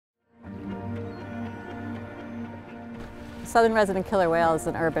southern resident killer whale is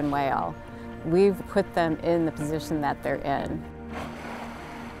an urban whale. We've put them in the position that they're in.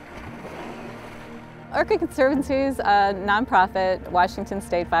 Orca Conservancy is a nonprofit Washington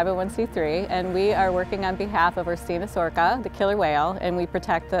State 501c3, and we are working on behalf of Orcinus orca, the killer whale, and we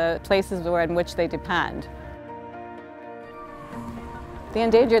protect the places in which they depend. The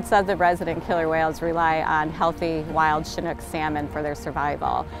endangered southern resident killer whales rely on healthy wild Chinook salmon for their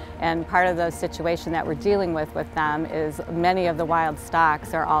survival. And part of the situation that we're dealing with them is many of the wild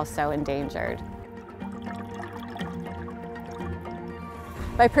stocks are also endangered.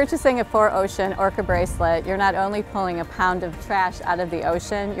 By purchasing a 4-ocean orca bracelet, you're not only pulling a pound of trash out of the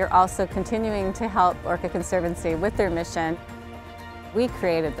ocean, you're also continuing to help Orca Conservancy with their mission. We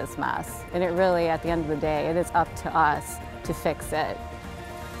created this mess, and it really, at the end of the day, it is up to us to fix it.